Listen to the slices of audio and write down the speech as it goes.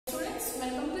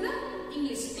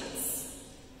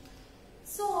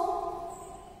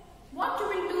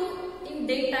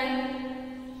Time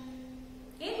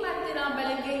ಏನ್ ಮಾಡ್ತೀರಾ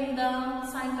ಬೆಳಗ್ಗೆಯಿಂದ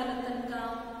ಸಾಯಂಕಾಲ ತನಕ?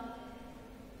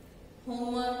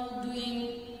 Homework, doing,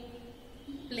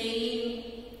 playing,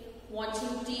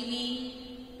 watching TV,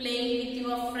 playing with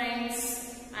your friends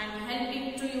and helping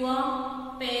to your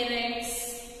parents.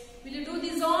 Will you do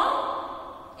this all?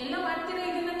 Ella ಮಾಡ್ತೀರಾ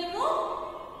ಇದನ್ನ ನೀವು?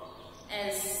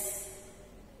 Yes.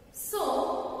 So,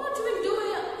 what you will do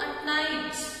at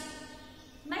night?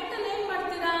 Night ಅಲ್ಲಿ ಏನು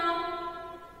ಮಾಡ್ತೀರಾ?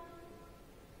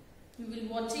 You will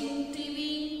watching TV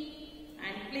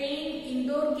and playing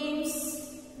indoor games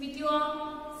with your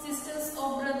sisters or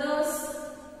brothers,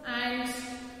 and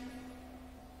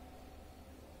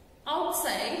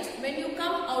outside, when you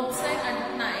come outside at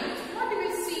night, what you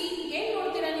will see? ಏನು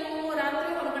ನೋಡ್ತೀರಾ ನೀವು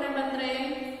ರಾತ್ರಿ ಹೊರಗಡೆ ಬಂದ್ರೆ?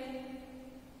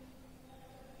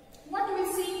 What you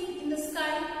will see in the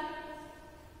sky?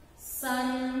 Sun,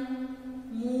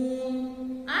 moon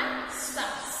and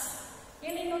stars.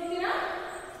 ಏನೇನು ನೋಡ್ತೀರಾ?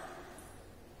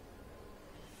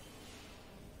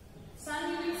 Sun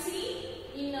you will see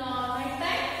in night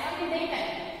time or in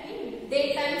daytime? In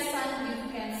daytime sun you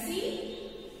can see.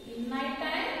 In night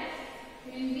time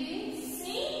will be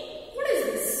see, what is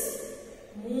this?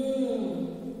 Moon.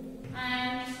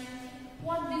 And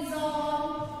what is all?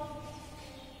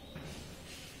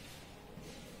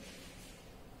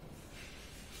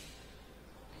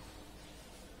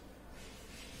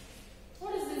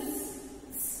 What is this?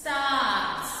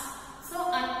 Stars. So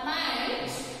at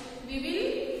night we will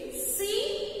see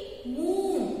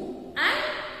moon and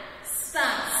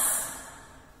stars.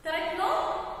 Correct, no?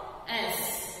 Yes.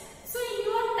 So in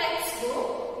your textbook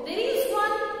there is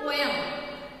one poem,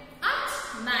 At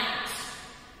Night.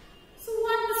 So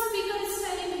what the speaker is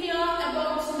telling here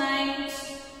about night?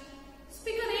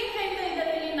 Speaker ಏನು ಹೇಳ್ತಾ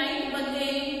ಇದ್ದಾರೆ ಈ night ಬಗ್ಗೆ?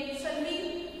 Shall we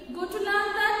go to learn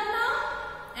that now?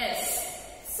 Yes.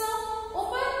 So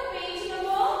open page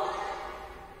number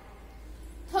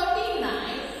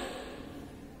 39.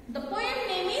 The poem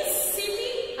name is City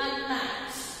at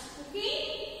Night. Okay?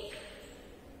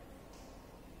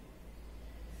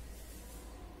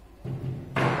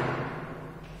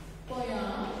 Poem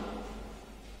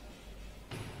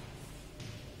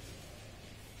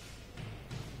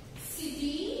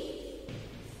City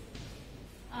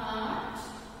at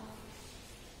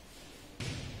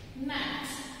Night.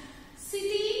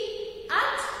 City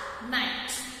at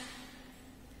night.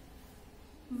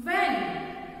 When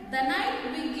the night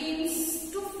begins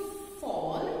to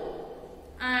fall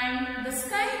and the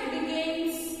sky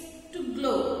begins to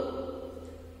glow,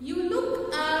 you look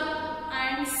up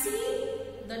and see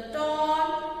the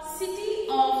tall city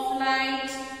of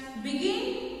light begin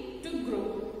to grow.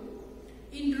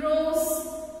 In rows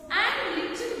and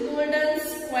little golden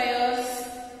squares,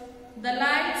 the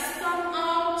lights come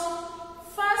out,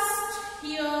 first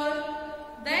here,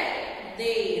 then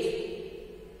there.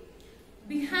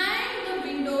 Behind the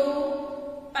window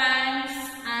pans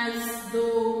as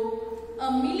though a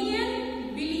million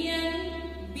billion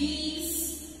bees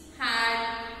had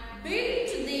built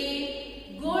their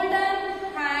golden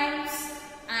hives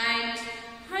and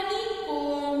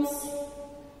honeycombs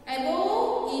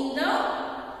above in the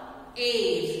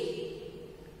air.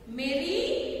 Mary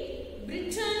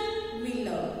Britton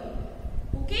Miller.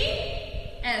 Okay?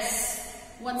 Yes.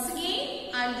 Once again,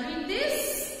 I'll read this.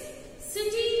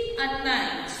 City at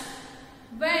night.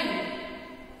 When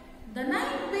the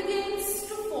night begins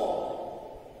to fall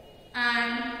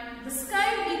and the sky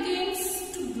begins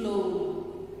to glow,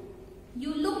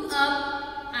 you look up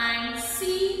and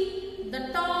see the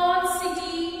tall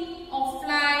city of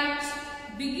light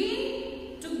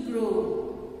begin to grow.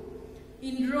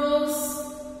 In rows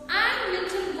and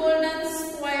little golden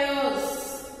squares,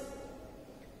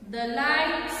 the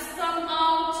lights come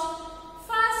out,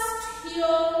 first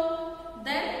here,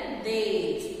 then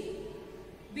there.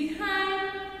 Behind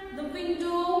the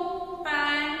window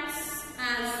pans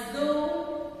as though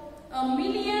a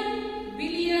million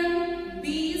billion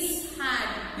bees had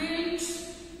built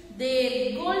their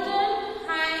golden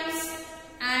hives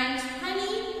and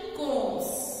honeycombs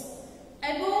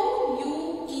above you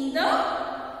in the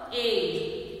air.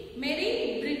 Mary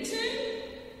Britton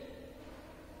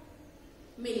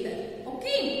Miller. Okay.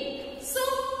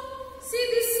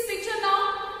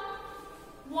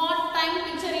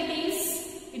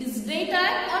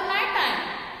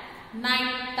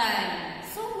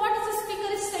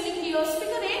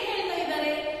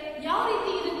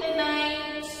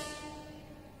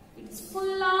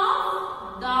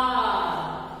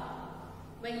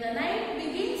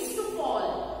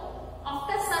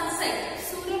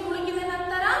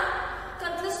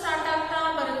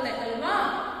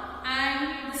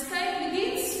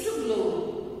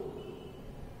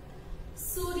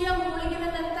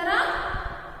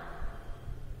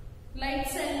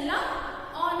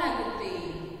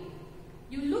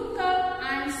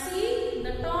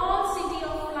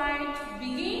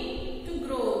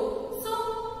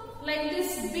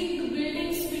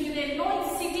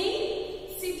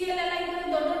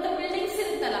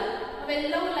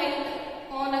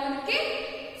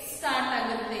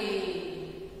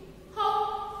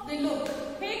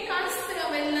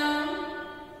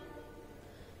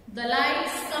 the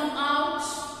lights come out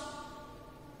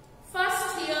first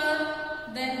here,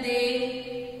 then they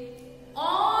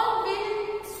all will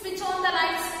switch on the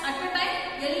lights at a time.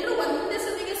 Ellaru onde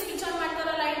satige switch on ಮಾಡ್ತಾರ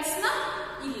lights na?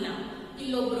 ಇಲ್ಲ,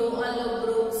 illobru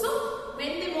allobru. So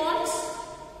when they want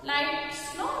lights,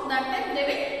 no, that time they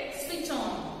will switch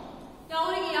on.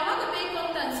 ಅವರಿಗೆ ಯಾವಾಗ ಬೇಕು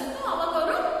ಅಂತ ಅನ್ಸುತ್ತೋ ಅವಾಗ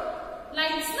ಅವರು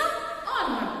lights ನ on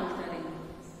ಮಾಡ್ಕೊಳ್ತಾರೆ.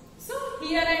 So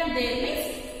here and there means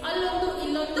ಅಲ್ಲೊಂದು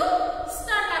ಇಲ್ಲೊಂದು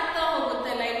ಸ್ಟಾರ್ಟ್ ಆಗ್ತಾ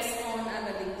ಹೋಗುತ್ತೆ ಲೈಟ್ಸ್ ಆನ್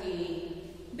ಆಗೋದಕ್ಕೆ.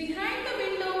 Behind the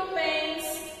window pains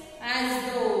as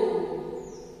ದೋ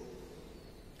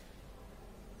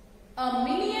a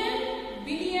million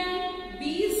billion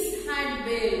bees had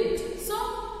built. So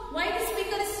why the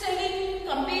speaker is telling,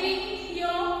 comparing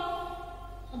here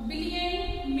a billion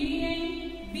million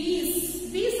bees.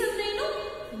 Bees ಅಂದ್ರೆ ಏನು?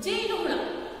 ಜೇನುಹುಳ.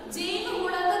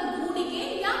 ಜೇನುಹುಳದ ಗೂಡಿಗೆ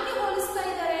ಯಾಕೆ ಹೋಲಿಸ್ತಾ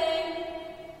ಇದ್ದಾರೆ?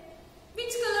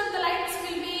 Which color the lights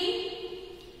will be?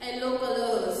 Yellow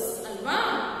colors alva.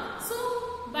 So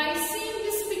by seeing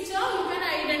this picture you can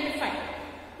identify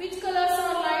which colors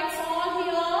are lights on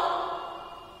here.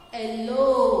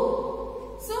 Yellow.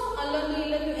 So ಅಲ್ಲೊಂದು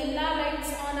ಇಲ್ಲೊಂದು ಎಲ್ಲಾ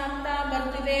lights on ಆಗ್ತಾ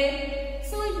ಬರ್ತಿದೆ.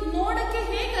 ಸೊ ಇದು ನೋಡಕ್ಕೆ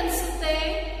ಹೇಗೆ ಅನ್ಸುತ್ತೆ?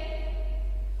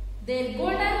 Their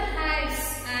golden heads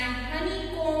and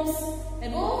honeycombs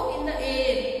above in the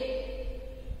air.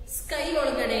 Sky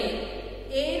ಒಳಗಡೆ,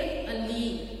 air ಅಲ್ಲಿ.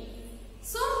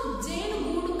 ಸೊ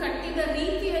ಜೇನುಗೂಡು ಕಟ್ಟಿದ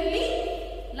ರೀತಿಯಲ್ಲಿ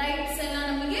ಲೈಟ್ಸ್ ಎಲ್ಲ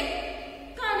ನಮಗೆ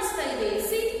ಕಾಣಿಸ್ತಾ ಇದೆ.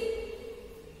 See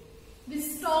this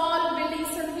tall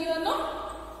buildings and here, no?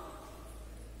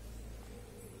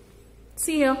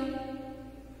 See here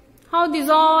how these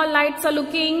all lights are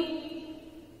looking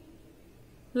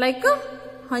like a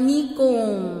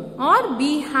honeycomb or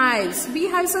beehives.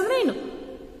 Beehives ಅಂದ್ರೆ ಏನು?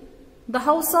 The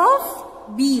house of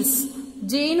bees.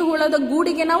 ಜೇನುಹುಳದ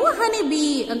ಗೂಡಿಗೆ ನಾವು ಹನಿ ಬೀ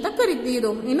ಅಂತ ಕರಿತೀವಿ.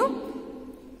 ಇದು ಏನು?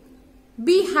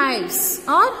 beehives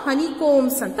or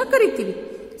honeycombs ಅಂತ ಕರಿತೀವಿ.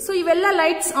 ಸೊ ಇವೆಲ್ಲ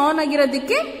ಲೈಟ್ಸ್ ಆನ್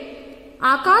ಆಗಿರೋದಕ್ಕೆ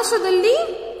ಆಕಾಶದಲ್ಲಿ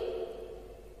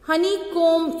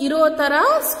ಹನಿಕೋಮ್ ಇರೋ ತರ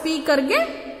ಸ್ಪೀಕರ್ಗೆ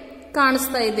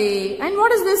ಕಾಣಿಸ್ತಾ ಇದೆ. And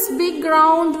what is this big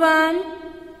round one?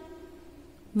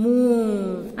 Moon.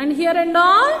 And here and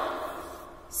all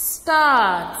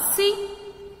stars. See,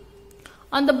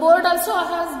 on the board also I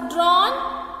have drawn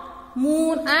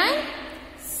moon and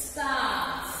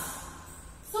stars.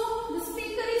 So the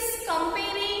speaker is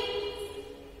comparing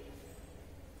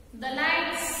the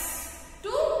lights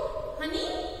to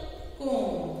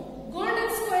honeycomb. Golden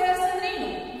squares ಅಂದ್ರೆ ಏನು?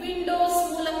 Windows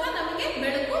ಮೂಲಕ ನಮಗೆ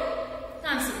ಬೆಳಕು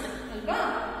ಕಾಣಿಸುತ್ತೆ ಅಲ್ವಾ?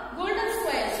 Golden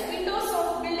squares, windows of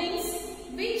buildings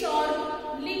which are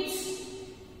lit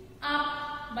up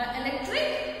by electric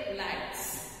lights.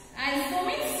 As for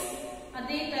means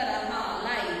ಅದೇ ತರಹ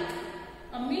like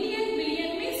a million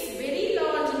billion means very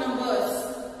large numbers.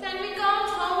 Can we count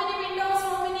how many windows,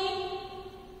 how many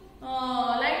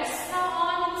lights are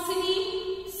on in the city?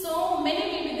 So many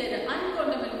will be there,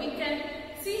 uncountable. We can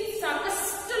see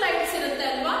ಸಾಕಷ್ಟು lights ಇರುತ್ತೆ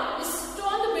ಅಲ್ವಾ?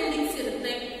 ಇಷ್ಟೊಂದು buildings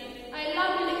ಇರುತ್ತೆ. ಆ ಎಲ್ಲಾ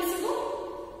ಬಿಲ್ಡಿಂಗ್ಸ್ಗೂ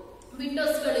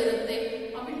Windows ಗಳಿರುತ್ತೆ.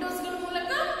 ಆ Windows ಗಳ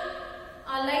ಮೂಲಕ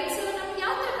ಆ ಲೈಟ್ಸ್ ಎಲ್ಲ ನಮ್ಗೆ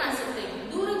ಯಾವ ತರ ಕಾಣಿಸುತ್ತೆ?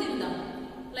 ದೂರದಿಂದ,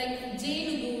 ಲೈಕ್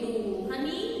ಜೇನುಗೂಡು,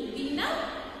 ಹನಿ ಬೀನ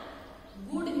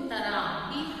ಗೂಡಿನ ತರ,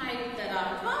 beehive ತರ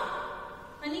ಅಥವಾ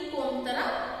honeycomb ತರ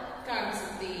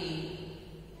ಕಾಣಿಸುತ್ತೆ.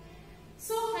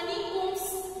 So honeycombs,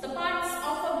 the parts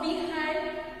of a beehive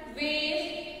where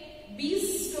bees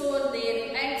store their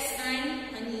eggs and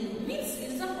honey. Means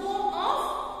it's the home of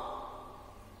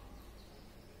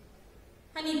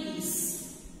honeybees.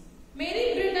 Mary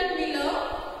Britton Miller,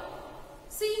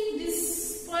 see this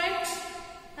poet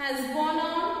has born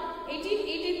on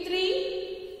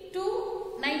 1883 to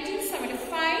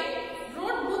 1975,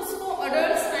 wrote books for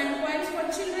adults and poems for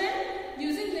children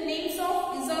using the names of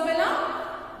Isabella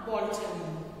Bolton.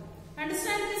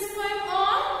 Understand this poem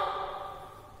all?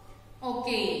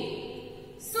 Okay.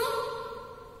 So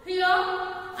here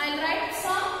I'll write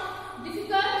some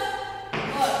difficult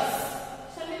words.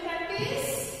 Shall we practice?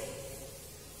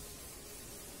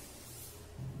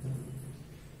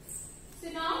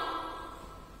 See now,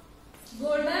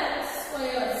 golden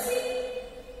square. See,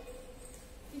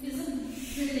 it is a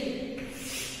building.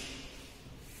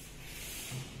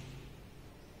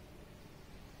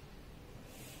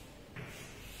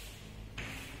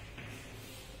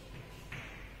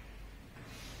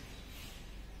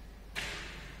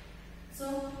 So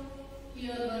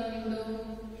here one window,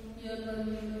 here one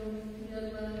window, here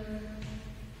one.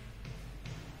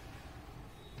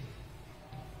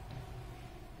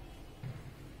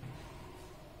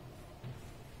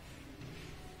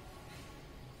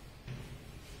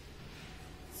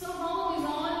 So how is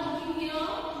all looking here?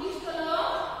 Which color?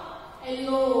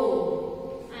 Yellow.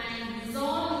 And is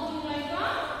all looking like a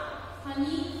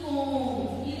honeycomb.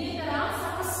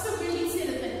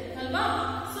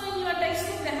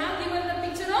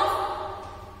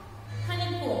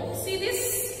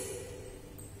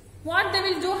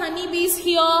 do honey bees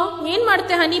here? ಏನ್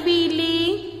ಮಾಡುತ್ತೆ honey bee ಇಲ್ಲಿ?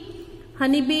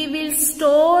 Honey bee will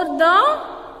store the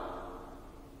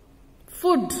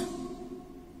food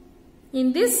in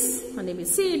this honey bee.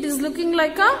 See, it is looking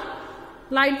like a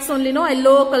lights only, no?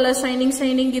 Yellow color shining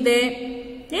ಇದೆ.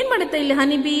 ಏನ್ ಮಾಡುತ್ತೆ ಇಲ್ಲಿ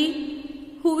honey bee?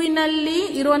 ಹೂವಿನಲ್ಲಿ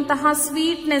ಇರುವಂತಹ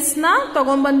sweetness ನ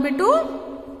ತಗೊಂಡ್ಬಂದ್ಬಿಟ್ಟು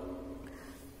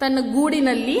ತನ್ನ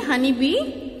ಗೂಡಿನಲ್ಲಿ ಹನಿ ಬಿ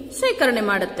ಶೇಖರಣೆ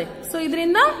ಮಾಡುತ್ತೆ. ಸೊ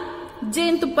ಇದರಿಂದ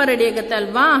ಜೇನುತುಪ್ಪ ರೆಡಿ ಆಗುತ್ತೆ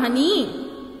ಅಲ್ವಾ, ಹನಿ.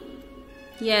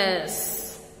 S,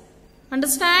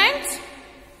 understand?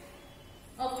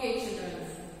 Okay children.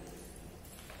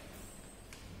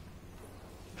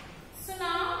 So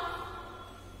now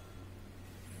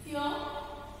here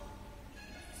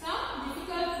some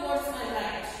difficult words I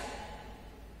write.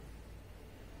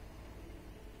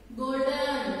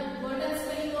 Golden. Golden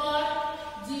spelling what?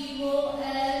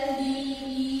 Golden.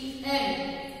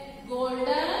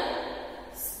 Golden.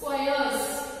 Squares.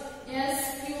 Squares.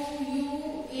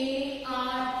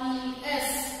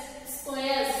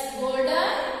 Squares. Golden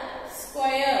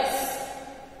squares.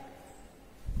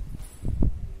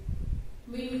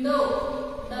 Window.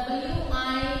 Window.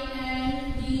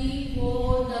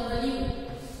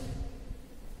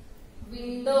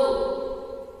 Window.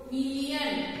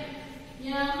 Million.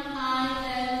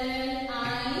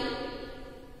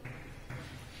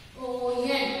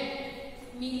 million.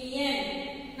 Million.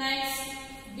 Next,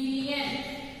 billion.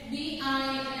 billion.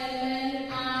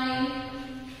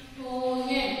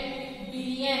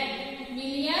 Billion.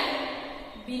 Million.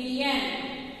 Billion.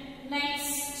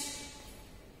 Next,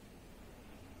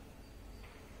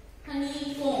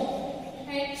 honeycomb.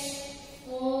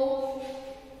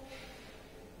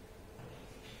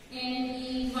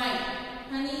 HONEY.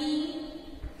 Honey.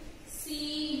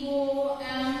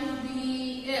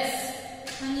 COMBS.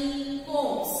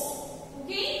 Honeycombs.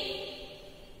 Okay?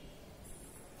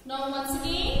 Now once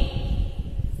again,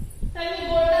 tell me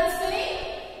golden spelling.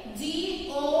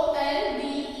 GOLDEN.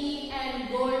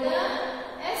 Golden.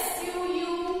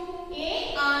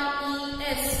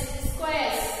 SQUARES.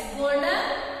 Squares. Golden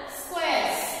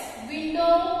squares.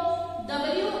 Window.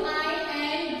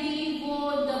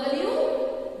 WINDOW.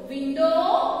 Window.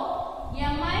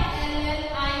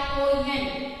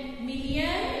 MILLION.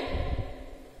 Million.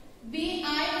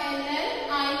 BILLION.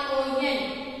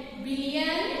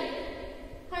 Billion.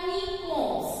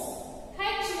 Honeycombs.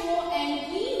 HONEY.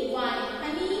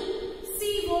 Honey.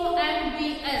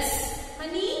 COMBS.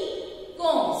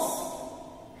 Honeycombs.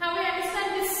 Have you understand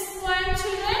this point,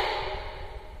 children?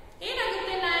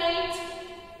 ಏನಾಗುತ್ತೆ night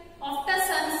after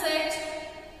sunset,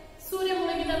 ಸೂರ್ಯ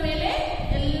ಮುಳುಗಿದ ಮೇಲೆ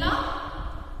ಎಲ್ಲ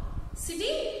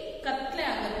city ಕತ್ಲೆ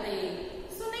ಆಗುತ್ತೆ.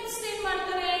 So next ಏನ್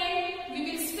ಮಾಡ್ತಾರೆ? We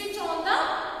will switch on the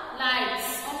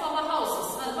lights of our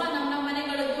houses ಅಲ್ವಾ? ನಮ್ಮ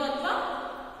ಮನೆಗಳದ್ದು ಅಥವಾ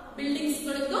ಬಿಲ್ಡಿಂಗ್ಸ್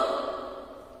ಗಳದ್ದು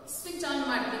ಸ್ವಿಚ್ ಆನ್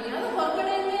ಮಾಡ್ತೀವಿ. ಅದು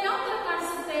ಹೊರಗಡೆಯಿಂದ ಯಾವ ತರ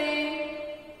ಕಾಣಿಸುತ್ತೆ?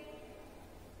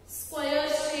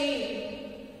 Square shape.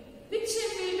 Which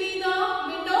shape will be the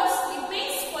Windows? It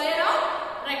means square R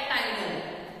rectangle.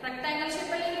 Rectangle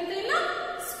shape ಅಲ್ಲಿ ಇರುತ್ತೆ, ಇಲ್ಲ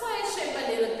ಸ್ಕ್ವೇರ್ ಶೇಪ್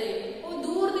ಅಲ್ಲಿ ಇರುತ್ತೆ.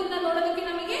 ದೂರದಿಂದ ನೋಡೋದಕ್ಕೆ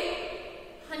ನಮಗೆ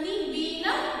ಹನಿ ಬೀನ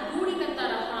ಗೂಡಿನ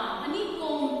ತರಹ, ಹನಿ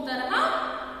ಕೋಮ್ ತರಹ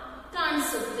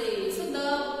ಕಾಣಿಸುತ್ತೆ. So the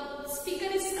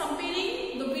speaker is comparing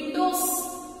the Windows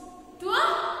to a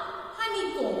honey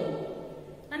Kom.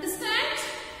 Understand?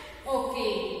 Okay.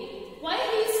 Y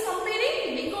he is comparing?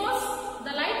 Because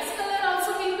the lights color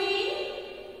also will be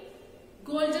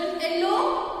golden yellow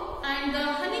and the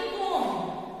honeycomb,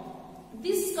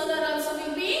 this color also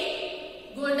will be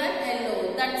golden yellow.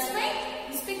 That's why